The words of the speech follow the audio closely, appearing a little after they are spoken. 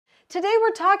Today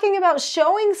we're talking about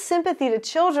showing sympathy to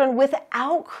children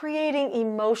without creating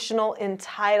emotional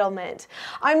entitlement.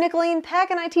 I'm Nicholeen Peck,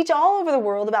 and I teach all over the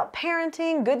world about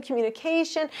parenting, good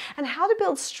communication, and how to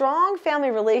build strong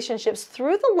family relationships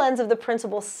through the lens of the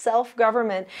principle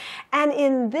self-government. And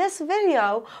in this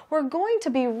video, we're going to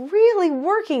be really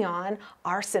working on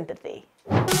our sympathy.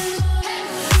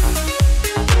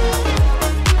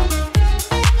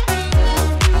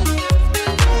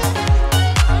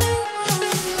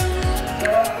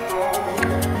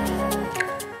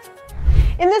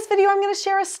 In this video, I'm going to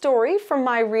share a story from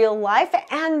my real life,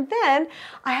 and then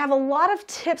I have a lot of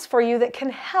tips for you that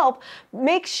can help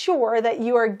make sure that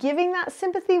you are giving that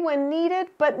sympathy when needed,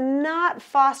 but not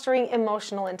fostering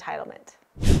emotional entitlement.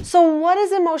 So what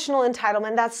is emotional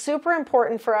entitlement? That's super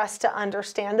important for us to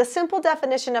understand. The simple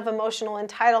definition of emotional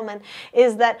entitlement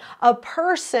is that a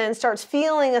person starts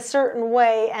feeling a certain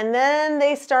way, and then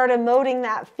they start emoting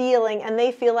that feeling, and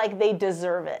they feel like they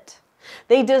deserve it.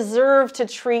 They deserve to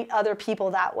treat other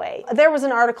people that way. There was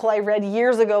an article I read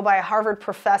years ago by a Harvard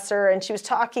professor, and she was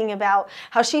talking about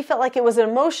how she felt like it was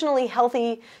emotionally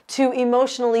healthy to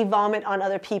emotionally vomit on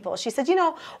other people. She said, you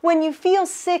know, when you feel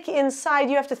sick inside,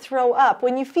 you have to throw up.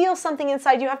 When you feel something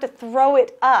inside, you have to throw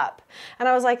it up. And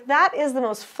I was like, that is the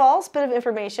most false bit of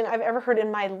information I've ever heard in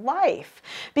my life.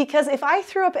 Because if I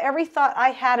threw up every thought I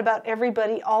had about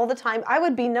everybody all the time, I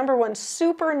would be, number one,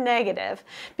 super negative,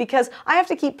 because I have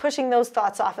to keep pushing those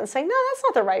thoughts off and saying, no, that's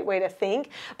not the right way to think.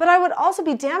 But I would also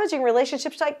be damaging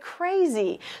relationships like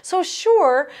crazy. So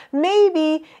sure,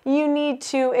 maybe you need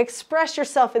to express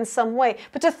yourself in some way,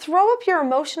 but to throw up your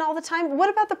emotion all the time, what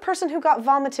about the person who got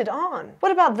vomited on?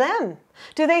 What about them?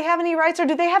 Do they have any rights, or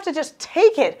do they have to just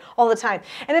take it all the time?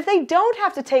 And if they don't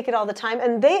have to take it all the time,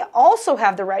 and they also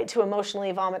have the right to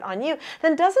emotionally vomit on you,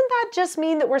 then doesn't that just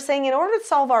mean that we're saying in order to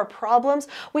solve our problems,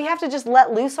 we have to just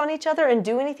let loose on each other and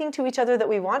do anything to each other that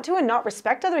we want to and not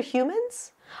respect other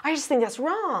humans? I just think that's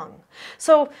wrong.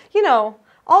 So, you know,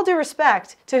 all due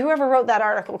respect to whoever wrote that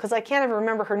article, because I can't ever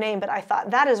remember her name, but I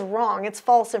thought that is wrong. It's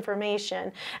false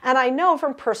information. And I know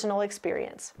from personal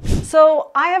experience. So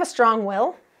I have a strong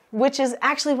will, which is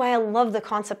actually why I love the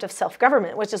concept of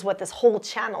self-government, which is what this whole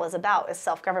channel is about, is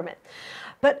self-government.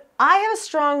 But I have a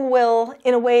strong will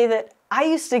in a way that I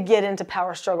used to get into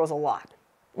power struggles a lot.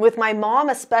 With my mom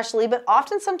especially, but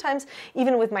often sometimes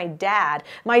even with my dad.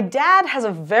 My dad has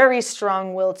a very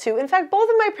strong will too. In fact, both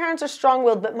of my parents are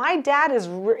strong-willed, but my dad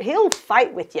he'll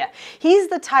fight with you. He's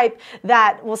the type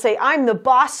that will say, I'm the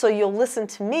boss, so you'll listen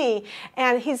to me.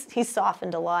 And he's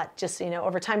softened a lot, just so you know,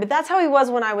 over time. But that's how he was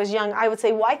when I was young. I would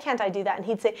say, why can't I do that? And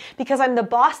he'd say, because I'm the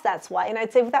boss, that's why. And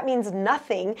I'd say, well, that means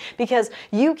nothing, because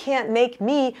you can't make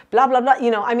me blah, blah, blah. You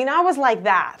know, I mean, I was like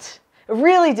that.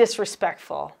 Really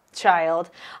disrespectful child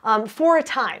for a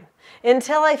time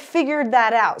until I figured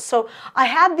that out. So I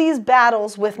had these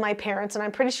battles with my parents, and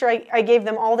I'm pretty sure I gave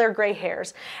them all their gray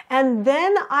hairs. And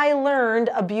then I learned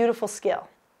a beautiful skill.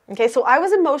 Okay, so I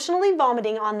was emotionally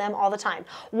vomiting on them all the time,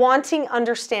 wanting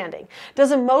understanding.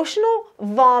 Does emotional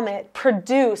vomit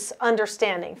produce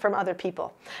understanding from other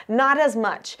people? Not as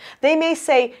much. They may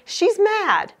say, she's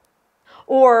mad,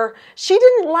 or she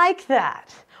didn't like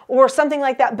that, or something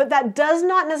like that, but that does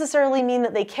not necessarily mean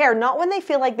that they care, not when they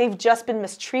feel like they've just been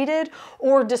mistreated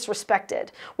or disrespected,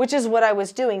 which is what I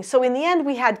was doing. So in the end,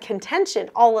 we had contention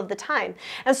all of the time.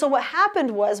 And so what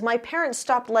happened was my parents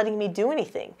stopped letting me do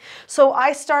anything. So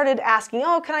I started asking,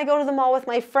 oh, can I go to the mall with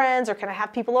my friends, or can I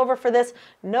have people over for this?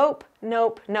 Nope,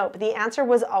 nope, nope. The answer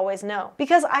was always no,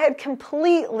 because I had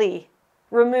completely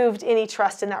removed any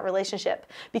trust in that relationship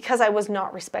because I was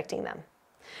not respecting them.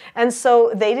 And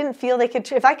so they didn't feel they could,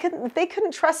 if they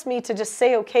couldn't trust me to just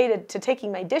say okay to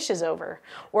taking my dishes over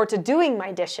or to doing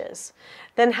my dishes,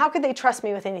 then how could they trust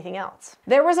me with anything else?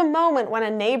 There was a moment when a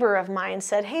neighbor of mine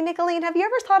said, hey, Nicholeen, have you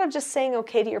ever thought of just saying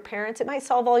okay to your parents? It might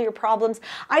solve all your problems.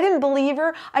 I didn't believe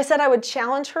her. I said I would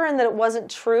challenge her and that it wasn't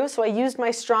true. So I used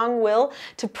my strong will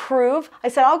to prove. I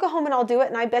said, I'll go home and I'll do it,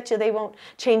 and I bet you they won't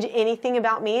change anything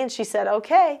about me. And she said,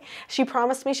 okay. She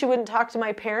promised me she wouldn't talk to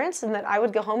my parents and that I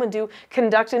would go home and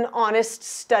conduct an honest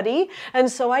study.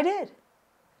 And so I did.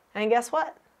 And guess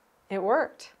what? It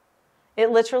worked. It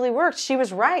literally worked. She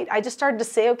was right. I just started to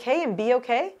say okay and be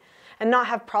okay and not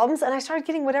have problems, and I started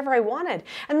getting whatever I wanted.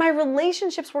 And my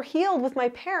relationships were healed with my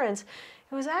parents.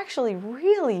 It was actually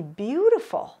really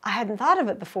beautiful. I hadn't thought of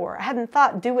it before. I hadn't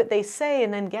thought do what they say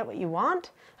and then get what you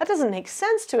want. That doesn't make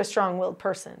sense to a strong-willed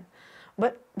person.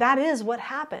 But that is what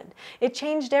happened. It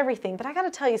changed everything. But I got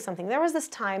to tell you something. There was this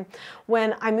time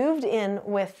when I moved in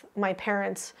with my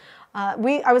parents. I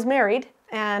was married,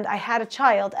 and I had a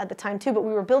child at the time too, but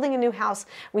we were building a new house.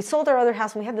 We sold our other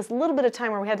house, and we had this little bit of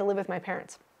time where we had to live with my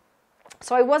parents.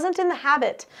 So I wasn't in the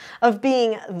habit of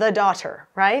being the daughter,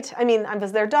 right? I mean, I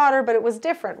was their daughter, but it was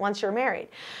different once you're married.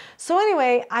 So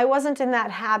anyway, I wasn't in that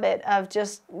habit of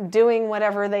just doing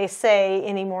whatever they say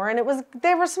anymore. And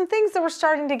there were some things that were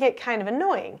starting to get kind of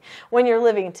annoying when you're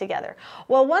living together.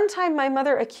 Well, one time my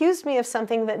mother accused me of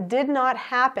something that did not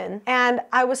happen. And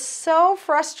I was so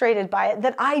frustrated by it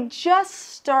that I just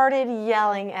started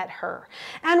yelling at her.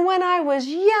 And when I was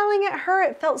yelling at her,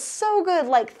 it felt so good,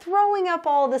 like throwing up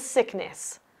all the sickness.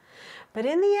 But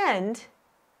in the end,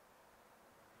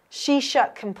 she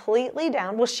shut completely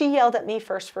down. Well, she yelled at me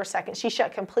first for a second. She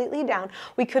shut completely down.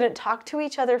 We couldn't talk to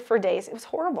each other for days. It was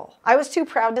horrible. I was too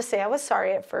proud to say I was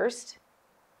sorry at first.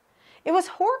 It was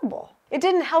horrible. It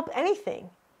didn't help anything.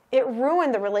 It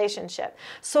ruined the relationship.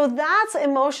 So that's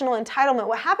emotional entitlement.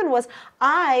 What happened was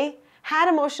I had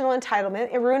emotional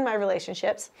entitlement. It ruined my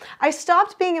relationships. I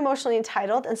stopped being emotionally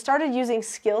entitled and started using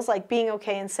skills like being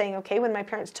okay and saying okay when my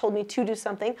parents told me to do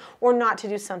something or not to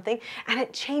do something, and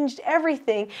it changed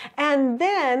everything. And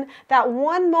then that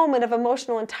one moment of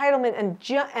emotional entitlement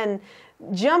and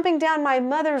jumping down my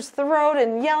mother's throat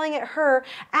and yelling at her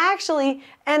actually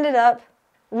ended up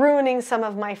ruining some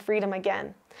of my freedom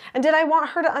again. And did I want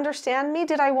her to understand me?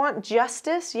 Did I want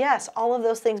justice? Yes, all of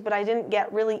those things, but I didn't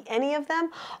get really any of them.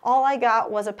 All I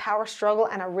got was a power struggle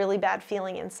and a really bad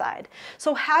feeling inside.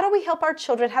 So how do we help our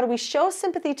children? How do we show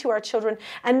sympathy to our children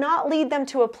and not lead them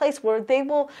to a place where they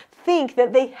will think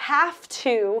that they have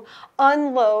to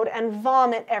unload and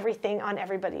vomit everything on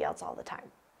everybody else all the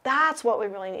time? That's what we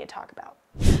really need to talk about.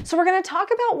 So we're going to talk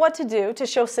about what to do to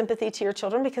show sympathy to your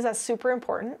children, because that's super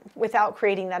important without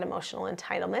creating that emotional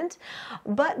entitlement.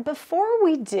 But before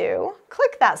we do,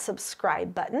 click that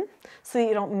subscribe button so that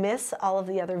you don't miss all of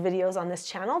the other videos on this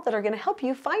channel that are going to help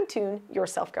you fine-tune your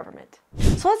self-government.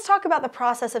 So let's talk about the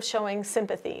process of showing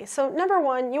sympathy. So number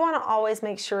one, you want to always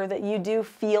make sure that you do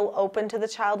feel open to the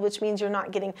child, which means you're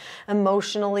not getting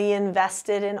emotionally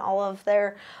invested in all of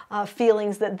their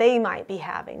feelings that they might be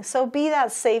having. So be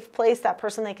that safe place, that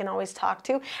person they can always talk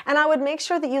to. And I would make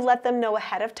sure that you let them know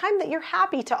ahead of time that you're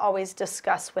happy to always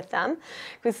discuss with them,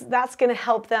 because that's going to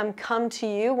help them come to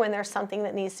you when there's something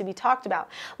that needs to be talked about.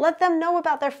 Let them know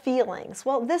about their feelings.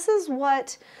 Well, this is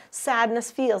what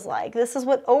sadness feels like. This is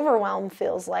what overwhelm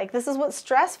feels like. This is what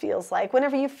stress feels like.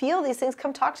 Whenever you feel these things,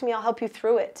 come talk to me. I'll help you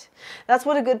through it. That's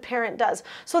what a good parent does.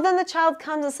 So then the child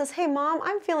comes and says, hey, Mom,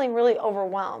 I'm feeling really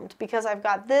overwhelmed because I've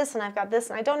got this and I've got this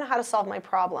and I don't know how to solve my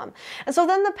problem. And so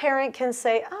then the parent can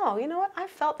say, oh, you know what? I've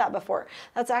felt that before.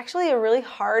 That's actually a really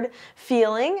hard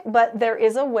feeling, but there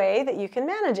is a way that you can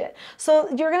manage it. So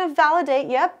you're going to validate,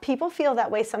 yep, people feel that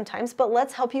way sometimes, but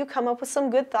let's help you come up with some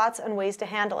good thoughts and ways to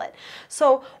handle it.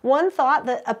 So one thought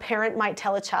that a parent might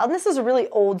tell a child, and this is a really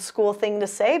old school thing to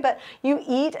say, but you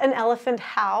eat an elephant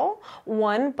how?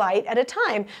 One bite at a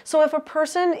time. So if a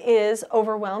person is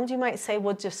overwhelmed, you might say,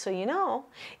 well, just so you know,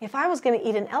 if I was going to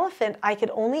eat an elephant, I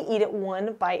could only eat it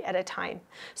one bite at a time.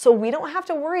 So we don't have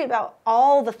to worry about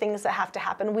all the things that have to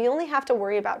happen. We only have to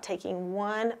worry about taking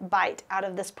one bite out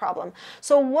of this problem.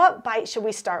 So what bite should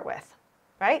we start with?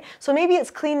 Right? So maybe it's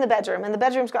clean the bedroom, and the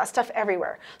bedroom's got stuff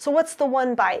everywhere. So what's the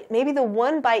one bite? Maybe the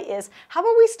one bite is, how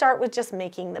about we start with just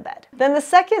making the bed? Then the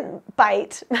second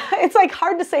bite, it's like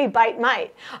hard to say bite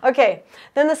might. Okay,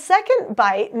 then the second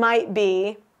bite might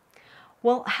be,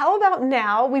 well, how about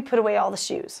now we put away all the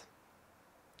shoes?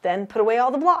 Then put away all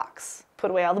the blocks. Put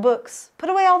away all the books,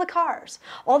 put away all the cars,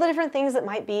 all the different things that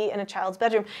might be in a child's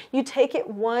bedroom. You take it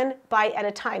one bite at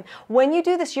a time. When you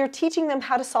do this, you're teaching them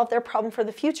how to solve their problem for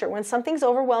the future. When something's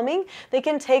overwhelming, they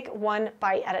can take one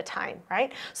bite at a time,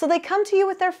 right? So they come to you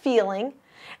with their feeling,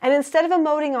 and instead of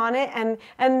emoting on it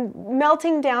and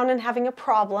melting down and having a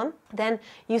problem, then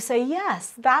you say,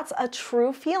 yes, that's a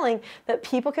true feeling that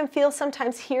people can feel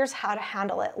sometimes. Here's how to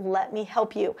handle it. Let me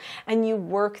help you. And you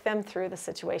work them through the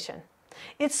situation.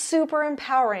 It's super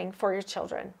empowering for your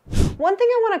children. One thing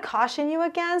I want to caution you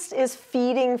against is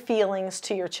feeding feelings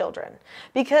to your children,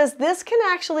 because this can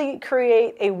actually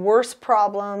create a worse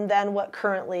problem than what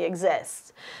currently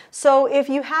exists. So if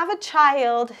you have a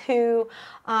child who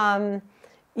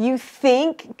you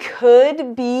think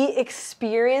could be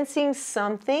experiencing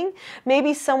something,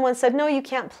 maybe someone said, no, you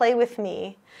can't play with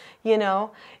me. You know,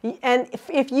 and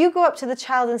if you go up to the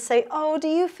child and say, oh, do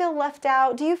you feel left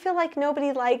out? Do you feel like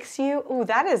nobody likes you? Ooh,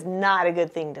 that is not a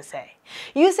good thing to say.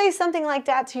 You say something like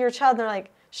that to your child and they're like,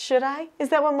 Should I? Is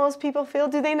that what most people feel?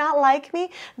 Do they not like me?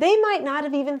 They might not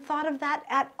have even thought of that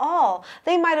at all.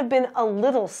 They might have been a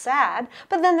little sad,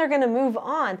 but then they're going to move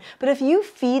on. But if you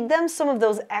feed them some of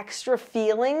those extra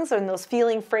feelings and those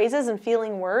feeling phrases and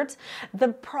feeling words, the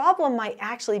problem might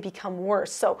actually become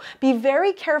worse. So be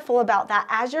very careful about that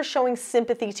as you're showing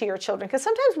sympathy to your children, because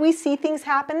sometimes we see things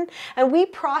happen and we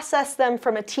process them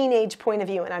from a teenage point of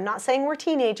view. And I'm not saying we're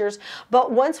teenagers,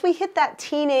 but once we hit that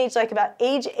teenage, like about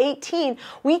age 18,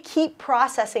 we keep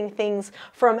processing things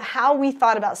from how we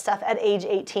thought about stuff at age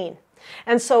 18.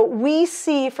 And so we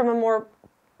see from a more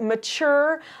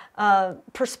mature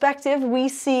perspective, we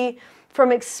see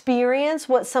from experience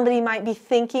what somebody might be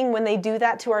thinking when they do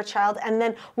that to our child, and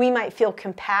then we might feel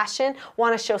compassion,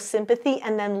 want to show sympathy,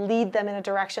 and then lead them in a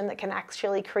direction that can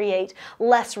actually create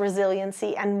less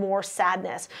resiliency and more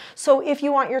sadness. So if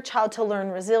you want your child to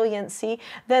learn resiliency,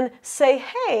 then say,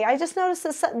 hey, I just noticed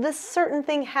this certain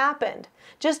thing happened.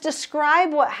 Just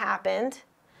describe what happened,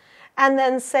 and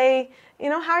then say,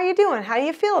 how are you doing? How do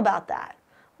you feel about that?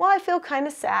 Well, I feel kind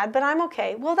of sad, but I'm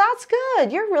okay. Well, that's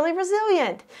good. You're really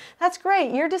resilient. That's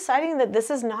great. You're deciding that this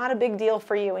is not a big deal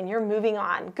for you and you're moving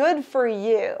on. Good for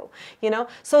you.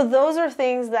 So those are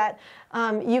things that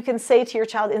you can say to your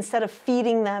child instead of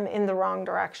feeding them in the wrong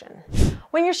direction.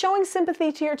 When you're showing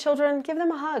sympathy to your children, give them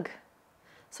a hug.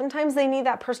 Sometimes they need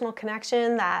that personal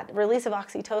connection, that release of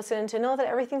oxytocin to know that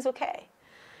everything's okay.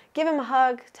 Give them a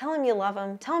hug. Tell them you love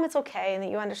them. Tell them it's okay and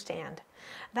that you understand.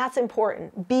 That's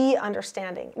important. Be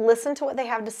understanding. Listen to what they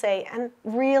have to say and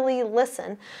really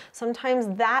listen. Sometimes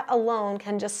that alone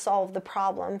can just solve the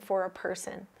problem for a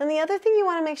person. And the other thing you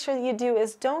want to make sure that you do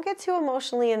is don't get too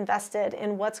emotionally invested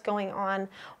in what's going on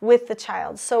with the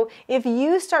child. So if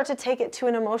you start to take it to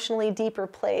an emotionally deeper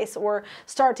place or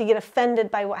start to get offended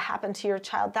by what happened to your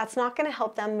child, that's not going to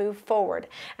help them move forward.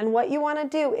 And what you want to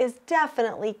do is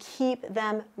definitely keep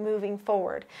them moving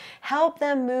forward. Help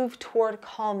them move toward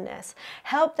calmness.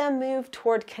 Help them move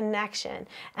toward connection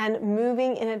and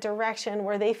moving in a direction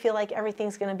where they feel like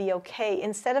everything's going to be okay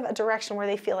instead of a direction where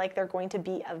they feel like they're going to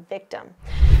be a victim.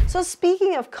 So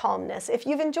speaking of calmness, if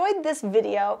you've enjoyed this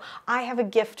video, I have a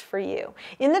gift for you.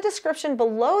 In the description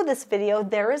below this video,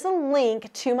 there is a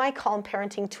link to my Calm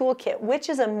Parenting Toolkit, which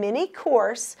is a mini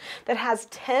course that has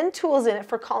 10 tools in it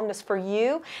for calmness for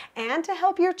you and to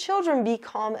help your children be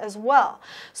calm as well.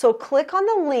 So click on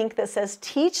the link that says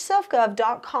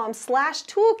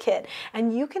teachselfgov.com/toolkit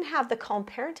and you can have the Calm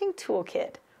Parenting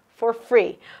Toolkit for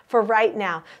free for right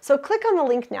now. So click on the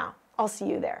link now. I'll see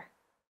you there.